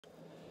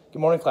Good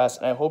morning, class,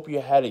 and I hope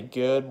you had a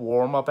good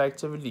warm-up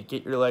activity to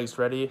get your legs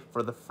ready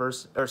for the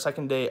first or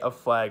second day of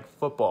flag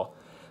football.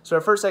 So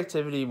our first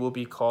activity will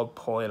be called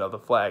pulling of the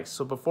flags.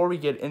 So before we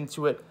get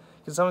into it,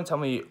 can someone tell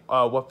me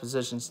what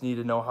positions need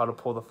to know how to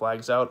pull the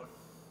flags out?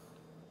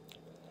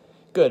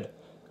 Good.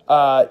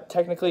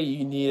 Technically,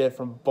 you need it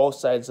from both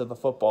sides of the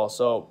football.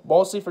 So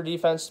mostly for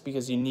defense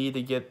because you need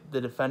to get the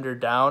defender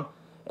down.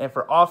 And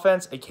for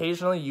offense,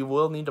 occasionally you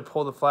will need to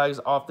pull the flags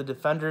off the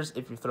defenders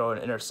if you throw an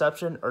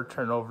interception or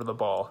turn over the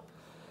ball.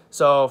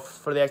 So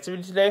for the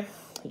activity today,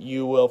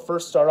 you will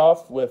first start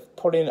off with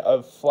putting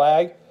a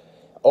flag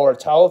or a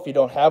towel if you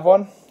don't have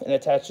one and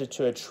attach it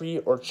to a tree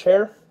or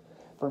chair.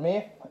 For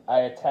me, I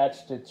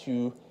attached it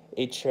to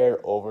a chair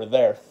over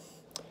there.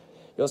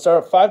 You'll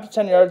start 5 to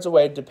 10 yards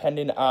away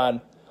depending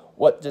on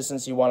what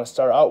distance you want to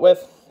start out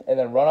with, and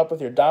then run up with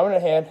your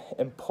dominant hand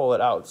and pull it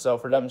out. So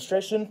for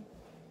demonstration,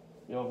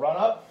 you'll run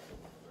up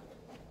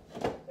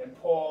and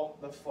pull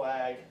the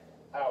flag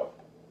out.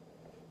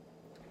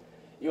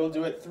 You'll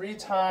do it 3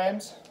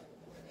 times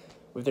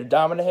with your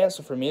dominant hand.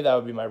 So for me, that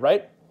would be my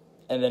right,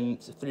 and then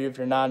 3 with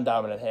your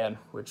non-dominant hand,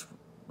 which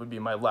would be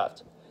my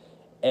left.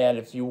 And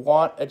if you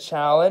want a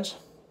challenge,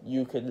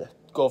 you could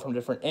go from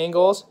different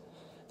angles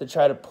to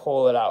try to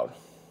pull it out.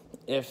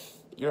 If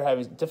you're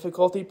having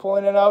difficulty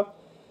pulling it out,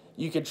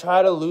 you could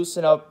try to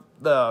loosen up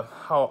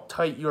how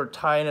tight you're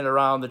tying it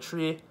around the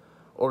tree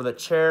or the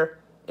chair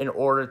in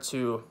order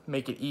to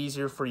make it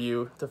easier for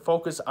you to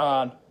focus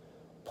on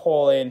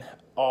pulling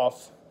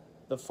off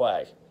the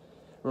flag.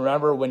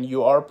 Remember, when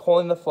you are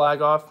pulling the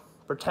flag off,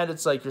 pretend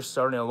it's like you're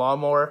starting a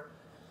lawnmower,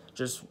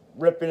 just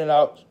ripping it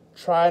out,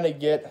 trying to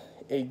get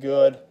a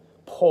good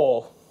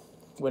pull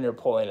when you're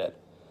pulling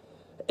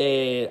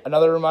it.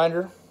 Another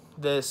reminder,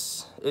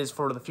 this is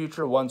for the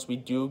future once we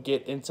do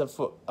get into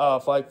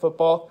flag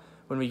football,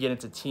 when we get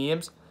into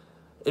teams.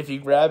 If you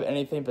grab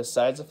anything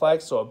besides a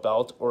flag, so a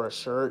belt or a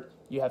shirt,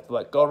 you have to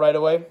let go right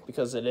away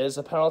because it is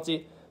a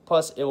penalty.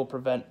 Plus, it will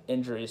prevent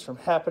injuries from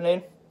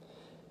happening.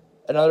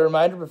 Another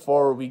reminder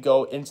before we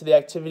go into the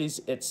activities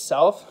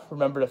itself,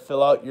 remember to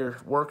fill out your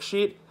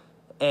worksheet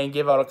and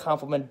give out a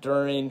compliment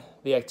during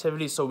the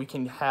activity so we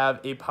can have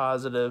a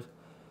positive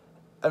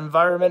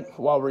environment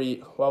while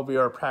we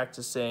are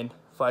practicing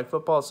flag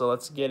football. So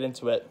let's get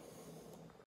into it.